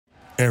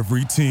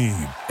Every team,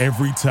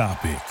 every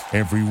topic,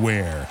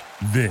 everywhere.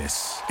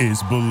 This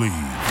is Believe.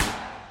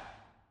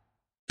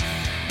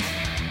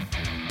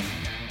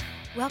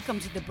 Welcome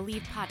to the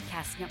Believe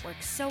Podcast Network,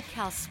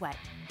 SoCal Sweat.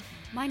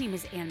 My name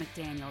is Ann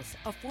McDaniels,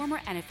 a former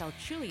NFL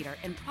cheerleader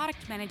and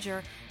product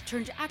manager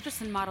turned actress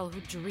and model who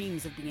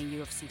dreams of being a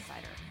UFC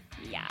fighter.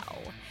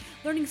 Meow.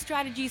 Learning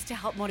strategies to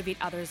help motivate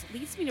others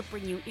leads me to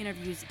bring you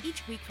interviews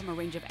each week from a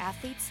range of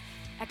athletes,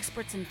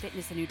 experts in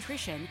fitness and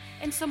nutrition,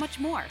 and so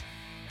much more.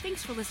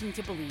 Thanks for listening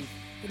to Believe,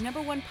 the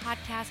 #1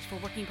 podcast for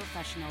working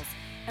professionals,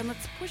 and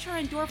let's push our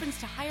endorphins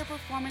to higher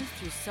performance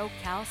through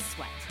SoCal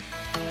Sweat.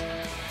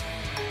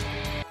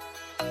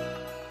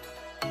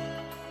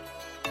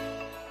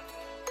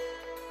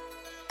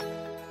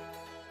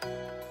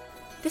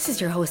 This is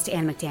your host,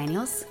 Ann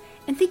McDaniels,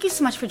 and thank you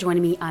so much for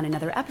joining me on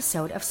another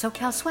episode of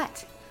SoCal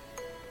Sweat.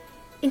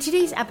 In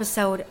today's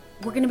episode,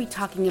 we're going to be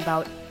talking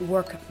about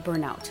work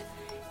burnout.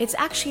 It's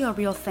actually a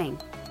real thing.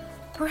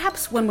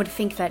 Perhaps one would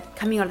think that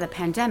coming out of the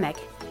pandemic,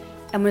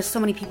 and with so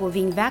many people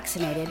being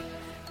vaccinated,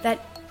 that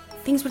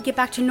things would get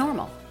back to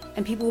normal,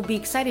 and people would be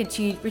excited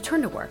to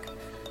return to work.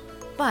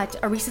 But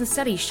a recent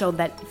study showed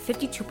that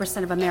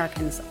 52% of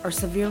Americans are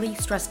severely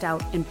stressed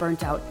out and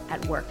burnt out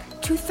at work.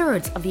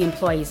 2/3 of the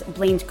employees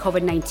blamed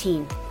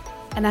COVID-19,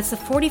 and that's a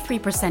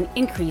 43%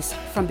 increase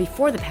from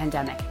before the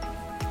pandemic.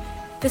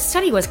 The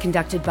study was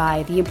conducted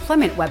by the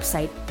employment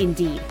website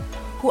Indeed,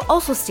 who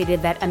also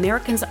stated that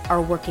Americans are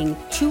working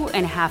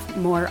 2.5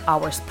 more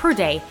hours per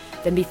day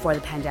than before the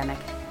pandemic.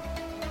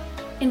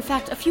 In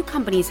fact, a few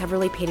companies have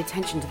really paid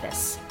attention to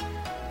this.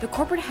 The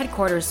corporate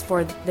headquarters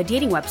for the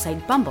dating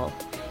website Bumble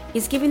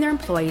is giving their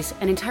employees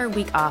an entire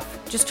week off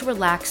just to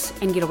relax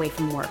and get away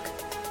from work.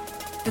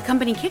 The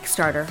company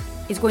Kickstarter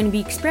is going to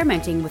be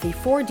experimenting with a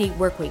 4-day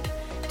work week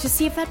to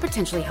see if that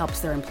potentially helps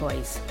their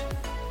employees.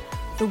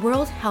 The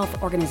World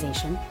Health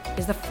Organization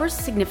is the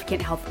first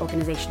significant health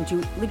organization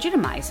to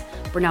legitimize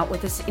burnout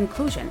with this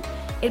inclusion.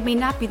 It may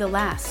not be the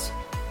last.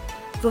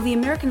 Though the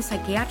American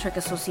Psychiatric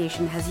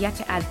Association has yet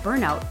to add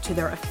burnout to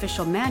their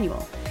official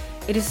manual,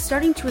 it is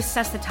starting to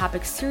assess the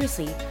topic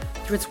seriously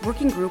through its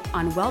working group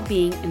on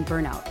well-being and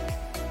burnout,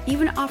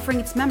 even offering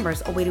its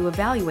members a way to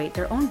evaluate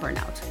their own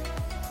burnout.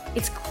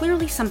 It's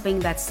clearly something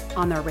that's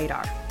on their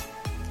radar.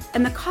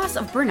 And the costs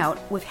of burnout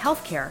with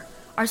healthcare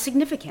are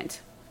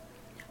significant.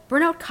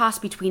 Burnout costs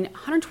between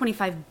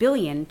 $125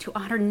 billion to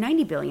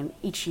 $190 billion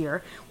each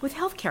year with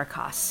healthcare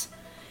costs.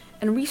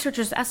 And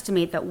researchers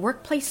estimate that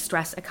workplace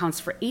stress accounts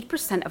for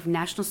 8% of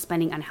national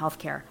spending on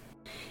healthcare.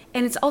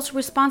 And it's also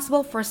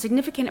responsible for a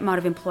significant amount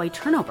of employee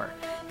turnover,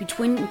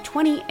 between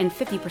 20 and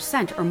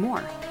 50% or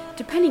more,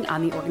 depending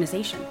on the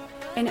organization.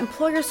 And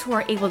employers who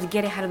are able to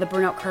get ahead of the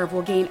burnout curve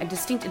will gain a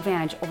distinct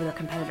advantage over their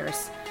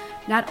competitors.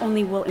 Not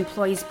only will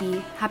employees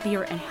be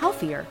happier and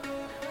healthier,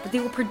 but they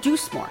will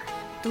produce more,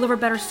 deliver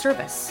better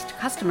service to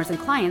customers and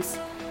clients,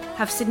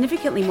 have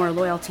significantly more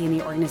loyalty in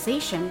the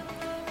organization,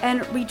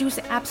 and reduce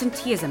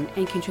absenteeism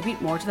and contribute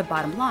more to the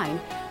bottom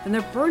line than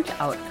their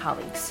burnt-out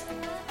colleagues.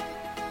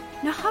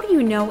 Now, how do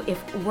you know if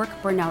work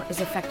burnout is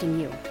affecting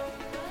you?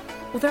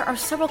 Well, there are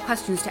several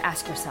questions to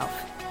ask yourself.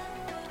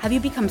 Have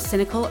you become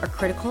cynical or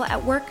critical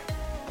at work?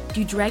 Do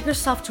you drag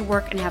yourself to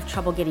work and have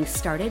trouble getting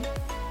started?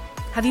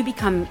 Have you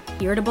become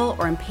irritable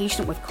or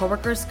impatient with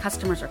coworkers,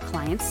 customers, or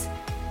clients?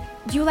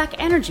 Do you lack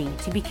energy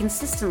to be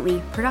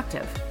consistently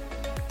productive?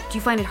 Do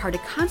you find it hard to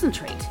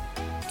concentrate?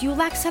 Do you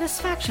lack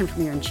satisfaction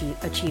from your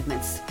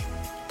achievements?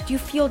 Do you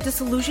feel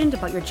disillusioned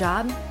about your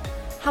job?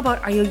 How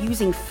about, are you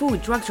using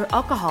food, drugs, or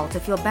alcohol to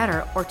feel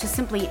better, or to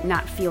simply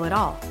not feel at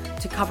all,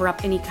 to cover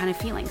up any kind of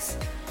feelings?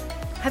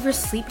 Have your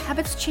sleep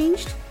habits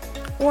changed?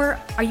 Or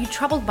are you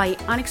troubled by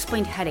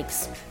unexplained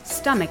headaches,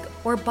 stomach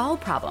or bowel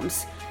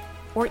problems,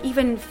 or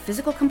even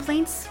physical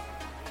complaints?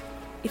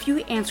 If you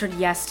answered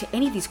yes to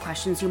any of these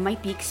questions, you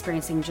might be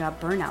experiencing job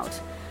burnout.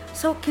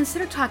 So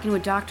consider talking to a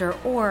doctor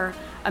or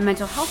a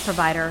mental health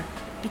provider,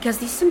 because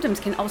these symptoms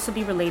can also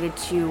be related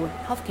to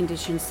health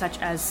conditions such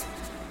as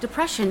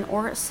depression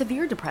or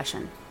severe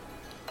depression.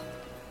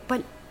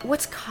 But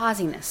what's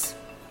causing this?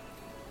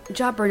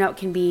 Job burnout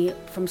can be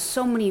from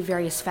so many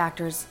various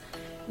factors,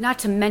 not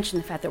to mention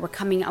the fact that we're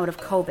coming out of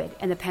COVID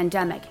and the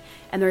pandemic,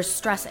 and there's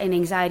stress and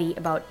anxiety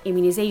about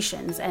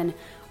immunizations, and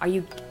are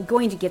you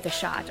going to get the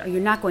shot? Are you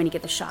not going to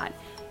get the shot?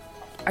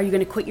 Are you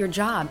going to quit your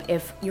job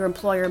if your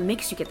employer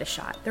makes you get the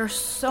shot? There are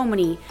so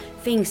many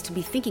things to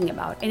be thinking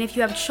about. And if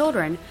you have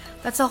children,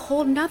 that's a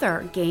whole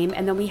nother game.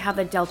 And then we have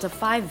the Delta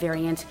 5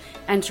 variant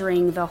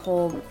entering the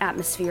whole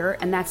atmosphere,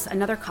 and that's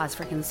another cause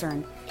for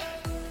concern.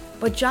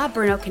 But job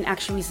burnout can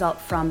actually result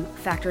from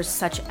factors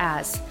such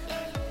as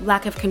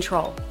lack of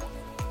control,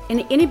 an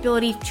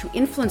inability to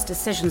influence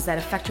decisions that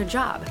affect your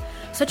job,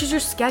 such as your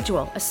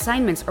schedule,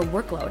 assignments, or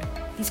workload.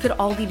 These could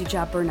all lead to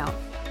job burnout.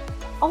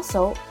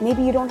 Also,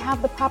 maybe you don't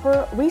have the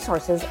proper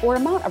resources or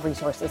amount of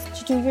resources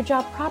to do your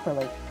job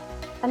properly.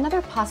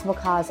 Another possible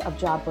cause of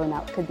job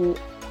burnout could be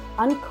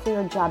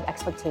unclear job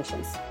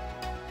expectations.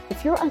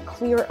 If you're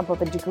unclear about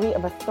the degree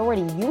of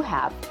authority you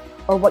have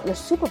or what your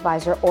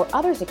supervisor or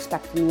others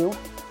expect from you,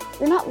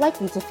 you're not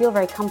likely to feel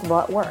very comfortable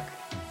at work.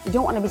 You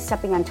don't want to be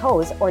stepping on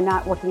toes or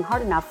not working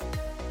hard enough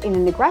in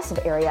an aggressive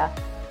area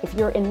if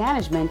you're in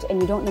management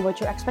and you don't know what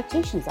your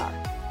expectations are.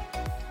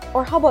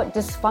 Or how about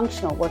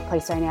dysfunctional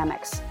workplace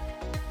dynamics?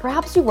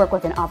 Perhaps you work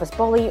with an office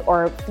bully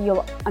or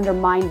feel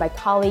undermined by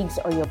colleagues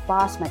or your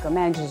boss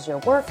micromanages your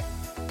work.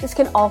 This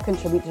can all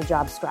contribute to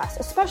job stress,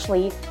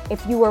 especially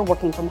if you were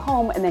working from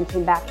home and then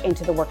came back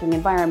into the working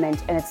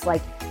environment and it's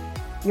like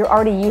you're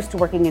already used to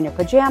working in your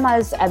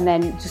pajamas, and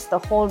then just the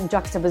whole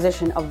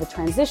juxtaposition of the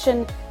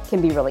transition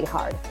can be really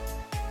hard.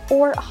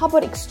 Or how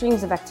about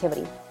extremes of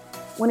activity?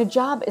 When a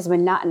job is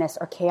monotonous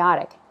or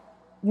chaotic,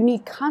 you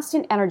need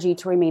constant energy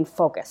to remain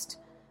focused,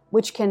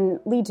 which can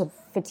lead to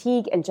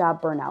fatigue and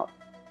job burnout.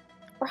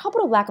 Or how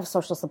about a lack of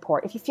social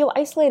support? If you feel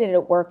isolated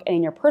at work and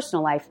in your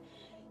personal life,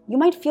 you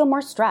might feel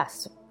more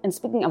stress. And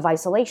speaking of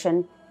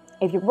isolation,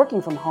 if you're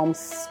working from home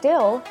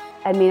still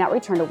and may not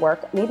return to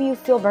work, maybe you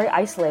feel very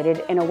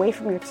isolated and away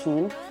from your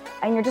team,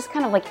 and you're just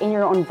kind of like in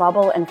your own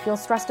bubble and feel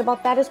stressed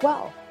about that as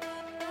well.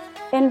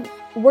 And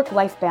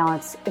work-life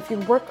balance. If your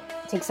work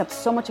takes up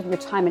so much of your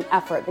time and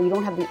effort that you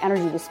don't have the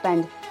energy to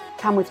spend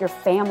time with your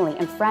family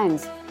and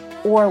friends,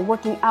 or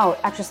working out,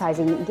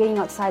 exercising, getting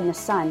outside in the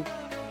sun,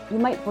 you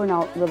might burn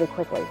out really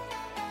quickly.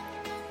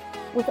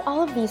 With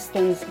all of these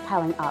things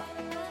piling up,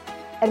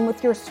 and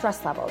with your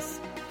stress levels,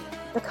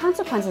 the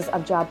consequences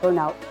of job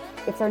burnout,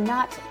 if they're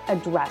not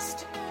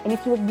addressed, and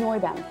if you ignore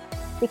them,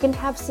 they can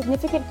have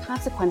significant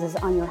consequences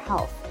on your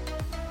health.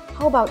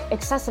 How about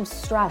excessive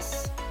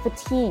stress,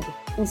 fatigue,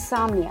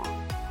 insomnia,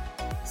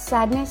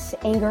 sadness,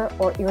 anger,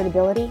 or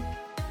irritability?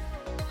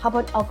 How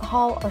about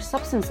alcohol or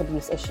substance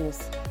abuse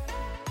issues,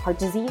 heart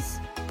disease,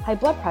 high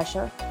blood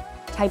pressure,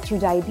 type 2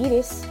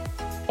 diabetes,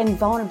 and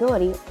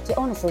vulnerability to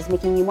illnesses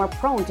making you more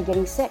prone to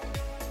getting sick?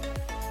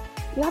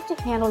 You have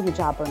to handle your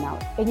job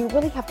burnout, and you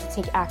really have to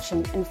take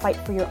action and fight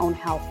for your own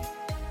health.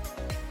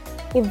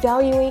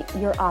 Evaluate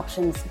your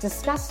options.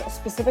 Discuss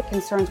specific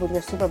concerns with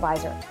your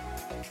supervisor.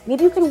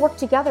 Maybe you can work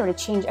together to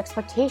change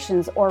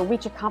expectations or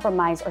reach a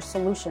compromise or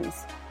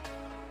solutions.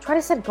 Try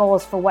to set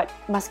goals for what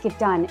must get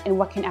done and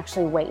what can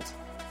actually wait.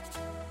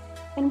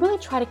 And really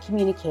try to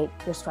communicate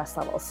your stress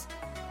levels.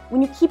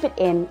 When you keep it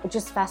in, it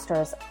just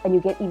festers and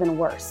you get even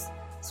worse.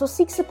 So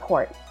seek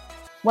support.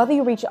 Whether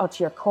you reach out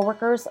to your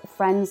coworkers,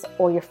 friends,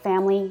 or your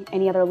family,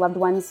 any other loved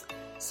ones,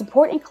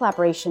 support and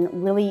collaboration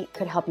really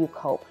could help you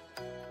cope.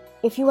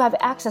 If you have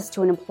access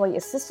to an employee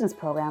assistance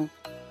program,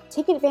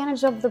 take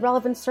advantage of the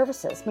relevant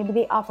services. Maybe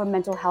they offer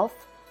mental health,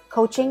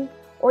 coaching,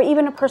 or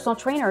even a personal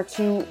trainer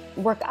to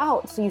work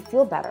out so you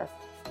feel better.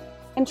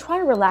 And try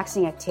a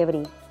relaxing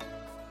activity.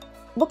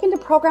 Look into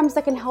programs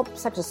that can help,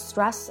 such as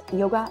stress,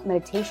 yoga,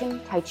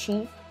 meditation, tai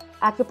chi,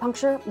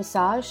 acupuncture,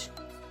 massage.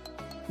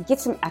 Get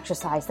some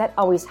exercise. That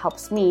always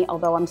helps me,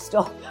 although I'm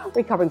still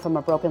recovering from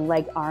a broken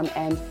leg, arm,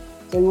 and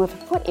dealing with a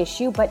foot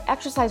issue, but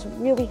exercise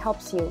really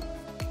helps you.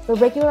 The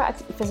regular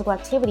physical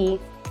activity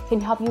can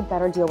help you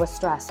better deal with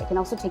stress. It can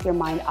also take your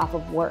mind off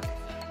of work.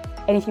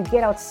 And if you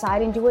get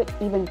outside and do it,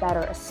 even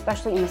better,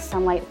 especially in the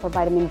sunlight for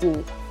vitamin D,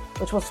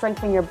 which will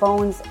strengthen your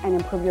bones and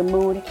improve your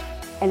mood.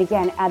 And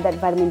again, add that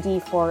vitamin D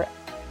for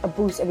a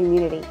boost of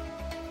immunity.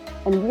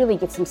 And really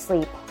get some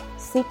sleep.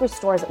 Sleep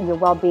restores your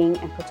well-being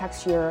and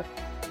protects your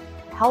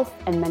health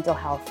and mental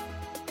health.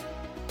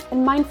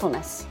 And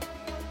mindfulness.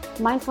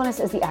 Mindfulness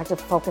is the act of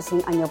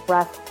focusing on your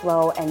breath,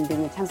 flow, and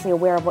being intensely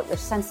aware of what you're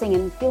sensing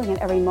and feeling at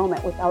every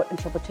moment without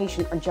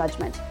interpretation or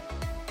judgment.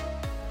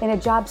 In a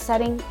job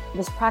setting,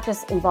 this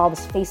practice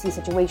involves facing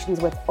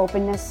situations with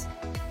openness,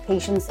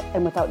 patience,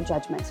 and without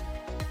judgment.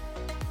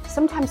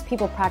 Sometimes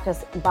people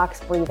practice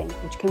box breathing,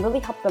 which can really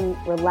help them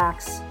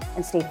relax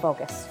and stay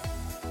focused.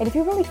 And if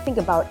you really think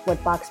about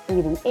what box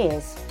breathing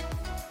is,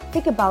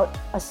 think about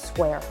a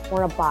square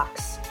or a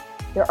box.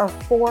 There are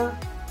 4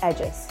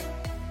 edges.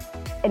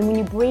 And when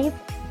you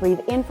breathe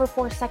in for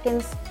 4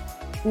 seconds,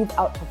 breathe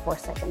out for 4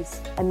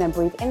 seconds, and then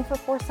breathe in for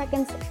 4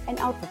 seconds and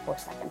out for 4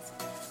 seconds.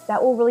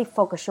 That will really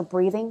focus your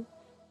breathing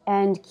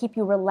and keep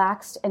you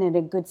relaxed and in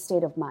a good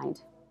state of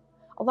mind.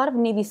 A lot of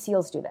Navy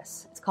SEALs do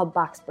this. It's called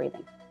box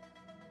breathing.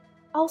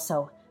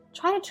 Also,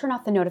 try to turn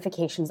off the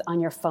notifications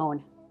on your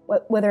phone,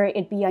 whether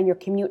it be on your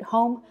commute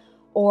home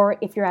or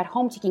if you're at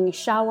home taking a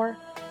shower.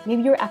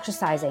 Maybe you're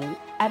exercising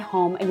at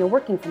home and you're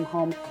working from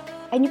home,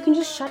 and you can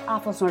just shut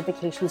off those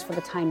notifications for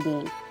the time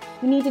being.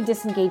 You need to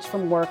disengage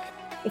from work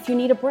if you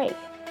need a break.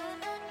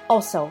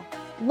 Also,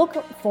 look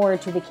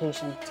forward to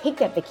vacation. Take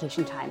that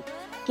vacation time.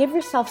 Give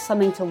yourself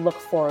something to look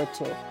forward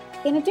to.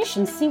 In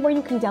addition, see where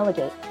you can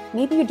delegate.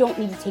 Maybe you don't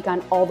need to take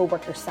on all the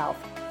work yourself.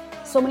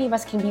 So many of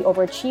us can be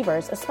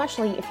overachievers,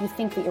 especially if you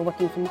think that you're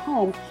working from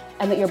home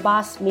and that your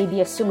boss may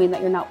be assuming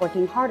that you're not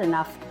working hard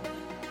enough,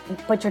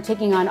 but you're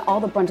taking on all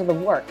the brunt of the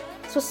work.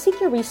 So seek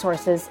your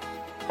resources.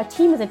 A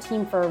team is a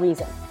team for a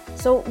reason.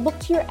 So look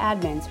to your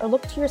admins or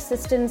look to your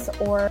assistants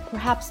or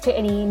perhaps to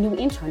any new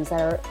interns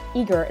that are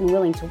eager and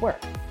willing to work.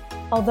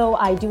 Although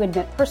I do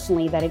admit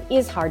personally that it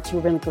is hard to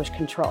relinquish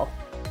control.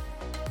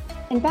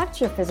 And back to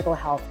your physical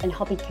health and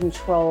helping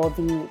control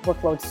the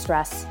workload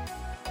stress,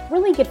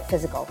 really get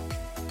physical.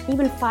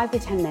 Even 5 to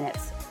 10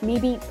 minutes.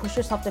 Maybe push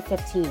yourself to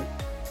 15.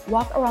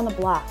 walk around the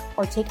block,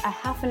 or take a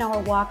half an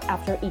hour walk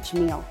after each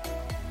meal.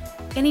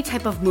 Any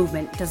type of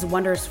movement does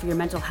wonders for your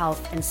mental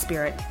health and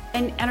spirit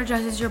and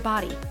energizes your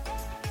body.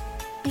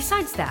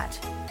 Besides that,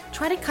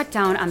 try to cut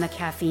down on the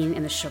caffeine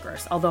and the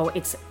sugars. Although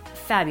it's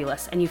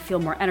fabulous and you feel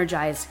more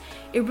energized,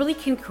 it really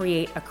can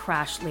create a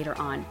crash later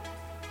on.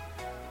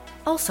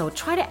 Also,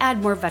 try to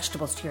add more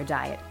vegetables to your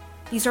diet.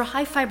 These are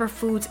high-fiber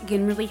foods and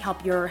can really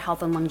help your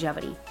health and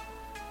longevity.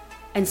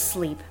 And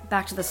sleep.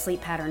 Back to the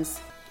sleep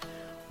patterns.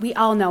 We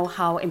all know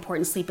how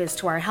important sleep is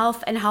to our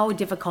health and how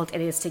difficult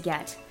it is to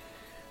get.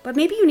 But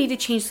maybe you need to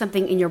change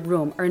something in your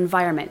room or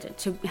environment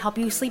to help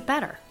you sleep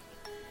better.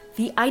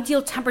 The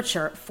ideal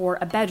temperature for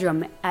a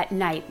bedroom at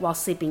night while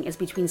sleeping is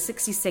between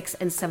 66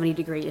 and 70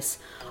 degrees,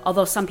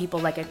 although some people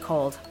like it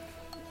cold.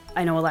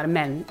 I know a lot of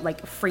men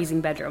like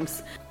freezing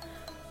bedrooms.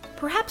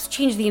 Perhaps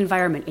change the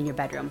environment in your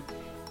bedroom.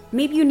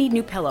 Maybe you need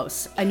new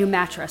pillows, a new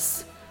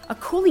mattress, a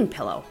cooling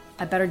pillow,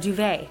 a better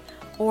duvet,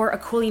 or a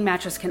cooling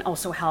mattress can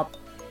also help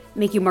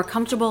make you more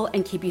comfortable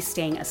and keep you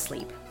staying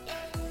asleep.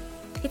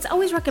 It's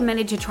always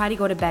recommended to try to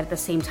go to bed at the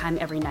same time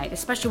every night,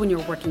 especially when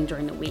you're working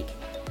during the week.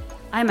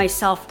 I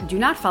myself do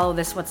not follow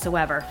this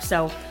whatsoever,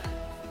 so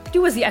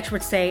do as the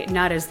experts say,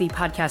 not as the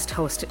podcast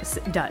host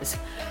does.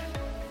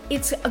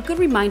 It's a good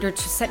reminder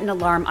to set an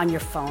alarm on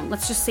your phone.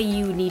 Let's just say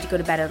you need to go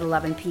to bed at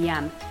 11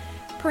 p.m.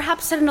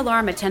 Perhaps set an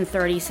alarm at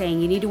 10:30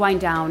 saying you need to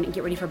wind down and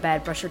get ready for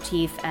bed, brush your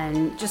teeth,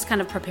 and just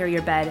kind of prepare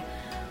your bed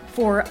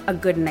for a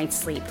good night's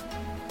sleep.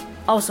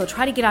 Also,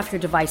 try to get off your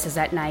devices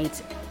at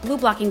night. Blue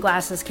blocking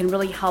glasses can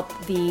really help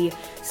the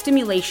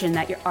stimulation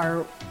that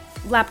our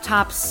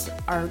laptops,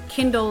 our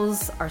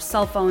Kindles, our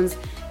cell phones,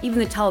 even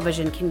the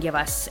television can give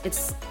us.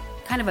 It's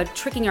kind of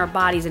tricking our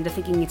bodies into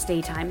thinking it's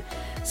daytime.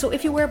 So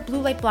if you wear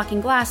blue light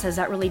blocking glasses,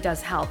 that really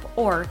does help,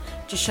 or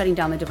just shutting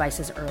down the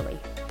devices early.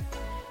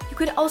 You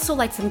could also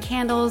light some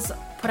candles,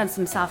 put on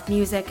some soft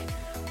music,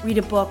 read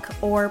a book,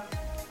 or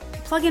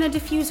plug in a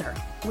diffuser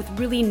with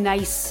really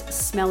nice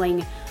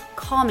smelling,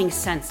 calming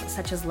scents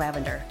such as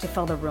lavender to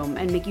fill the room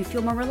and make you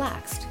feel more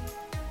relaxed.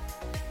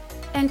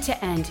 And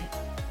to end,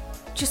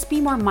 just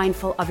be more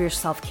mindful of your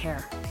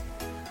self-care.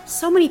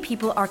 So many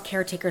people are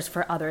caretakers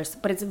for others,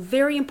 but it's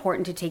very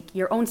important to take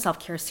your own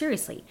self-care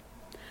seriously.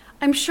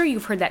 I'm sure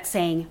you've heard that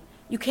saying,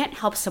 you can't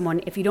help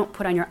someone if you don't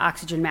put on your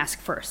oxygen mask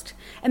first.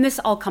 And this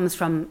all comes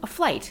from a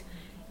flight.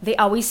 They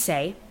always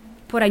say,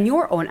 put on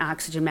your own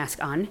oxygen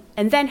mask on,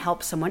 and then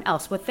help someone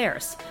else with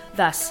theirs.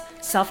 Thus,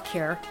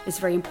 self-care is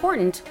very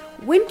important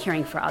when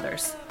caring for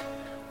others.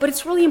 But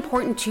it's really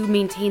important to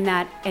maintain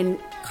that and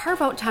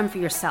carve out time for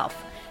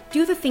yourself.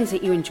 Do the things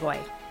that you enjoy,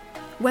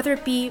 whether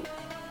it be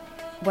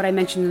what I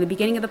mentioned in the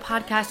beginning of the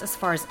podcast as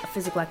far as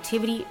physical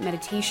activity,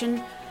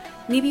 meditation.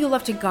 Maybe you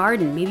love to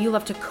garden, maybe you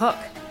love to cook,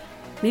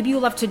 maybe you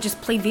love to just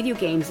play video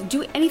games.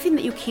 Do anything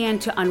that you can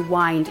to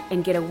unwind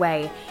and get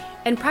away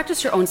and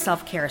practice your own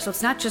self-care so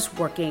it's not just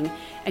working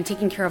and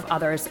taking care of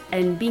others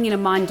and being in a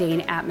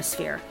mundane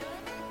atmosphere.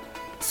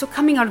 So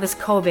coming out of this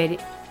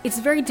COVID, it's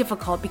very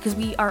difficult because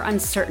we are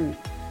uncertain.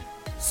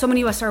 So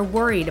many of us are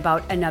worried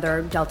about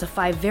another Delta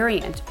 5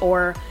 variant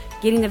or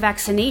getting the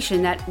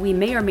vaccination that we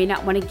may or may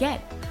not want to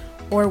get,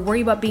 or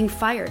worry about being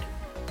fired.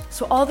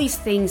 So all these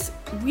things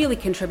really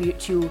contribute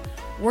to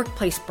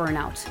workplace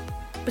burnout,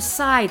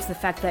 besides the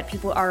fact that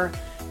people are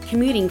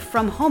commuting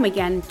from home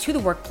again to the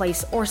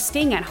workplace or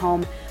staying at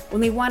home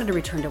when they wanted to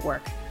return to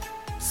work.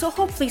 So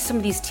hopefully some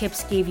of these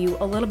tips gave you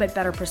a little bit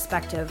better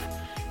perspective,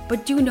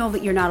 but do know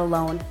that you're not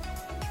alone.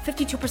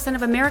 52%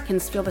 of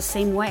Americans feel the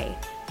same way,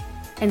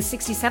 and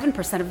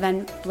 67% of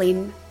them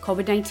blame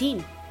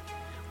COVID-19,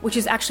 which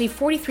is actually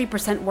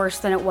 43% worse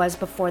than it was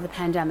before the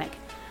pandemic.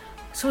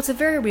 So it's a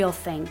very real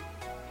thing.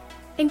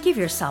 And give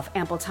yourself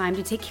ample time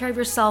to take care of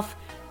yourself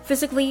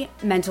physically,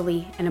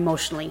 mentally, and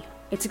emotionally.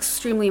 It's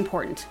extremely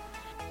important.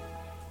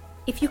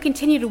 If you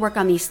continue to work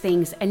on these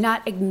things and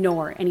not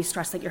ignore any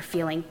stress that you're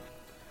feeling,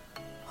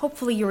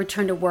 hopefully your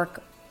return to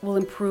work will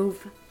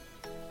improve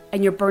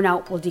and your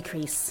burnout will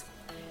decrease.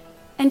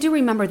 And do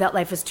remember that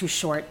life is too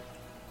short.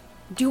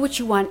 Do what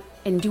you want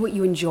and do what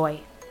you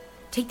enjoy.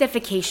 Take that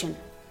vacation.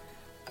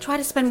 Try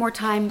to spend more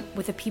time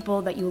with the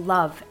people that you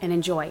love and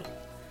enjoy.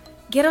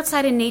 Get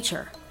outside in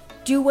nature.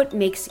 Do what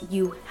makes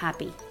you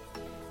happy.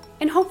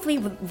 And hopefully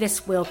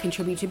this will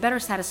contribute to better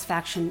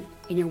satisfaction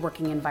in your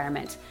working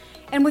environment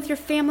and with your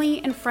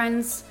family and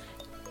friends.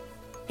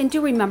 And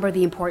do remember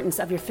the importance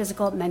of your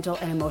physical, mental,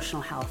 and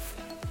emotional health,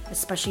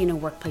 especially in a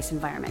workplace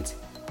environment.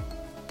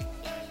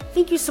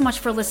 Thank you so much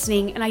for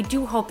listening, and I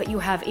do hope that you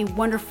have a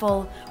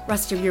wonderful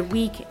rest of your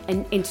week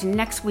and into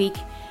next week,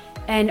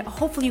 and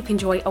hopefully you can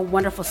enjoy a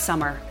wonderful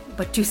summer,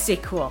 but do stay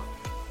cool.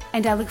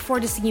 And I look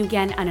forward to seeing you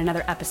again on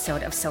another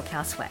episode of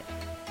SoCal Sweat.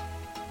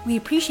 We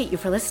appreciate you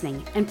for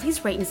listening, and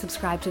please rate and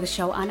subscribe to the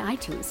show on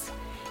iTunes.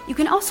 You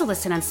can also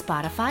listen on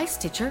Spotify,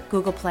 Stitcher,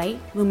 Google Play,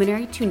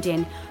 Luminary,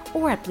 TuneIn,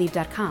 or at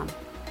Believe.com.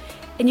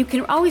 And you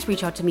can always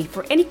reach out to me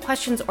for any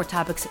questions or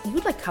topics that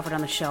you'd like covered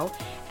on the show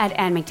at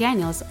Ann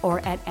McDaniels or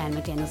at Ann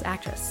McDaniels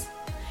Actress.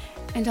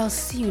 And I'll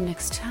see you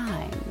next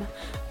time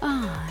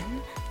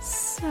on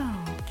SoCal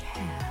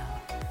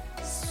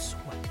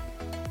Sweat.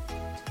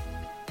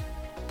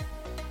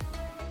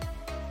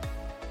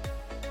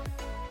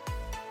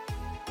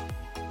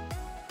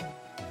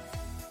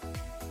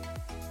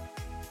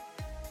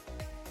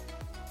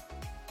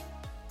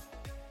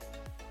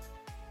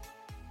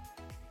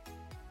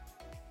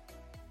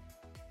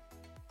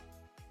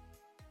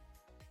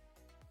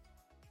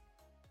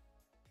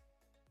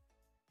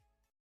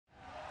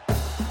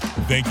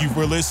 Thank you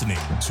for listening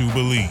to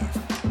Believe.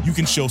 You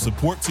can show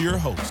support to your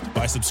host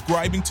by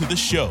subscribing to the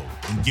show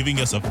and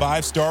giving us a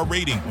 5-star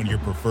rating on your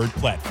preferred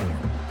platform.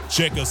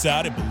 Check us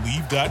out at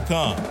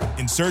Believe.com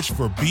and search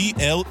for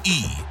BLEAV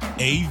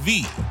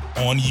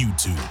on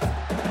YouTube.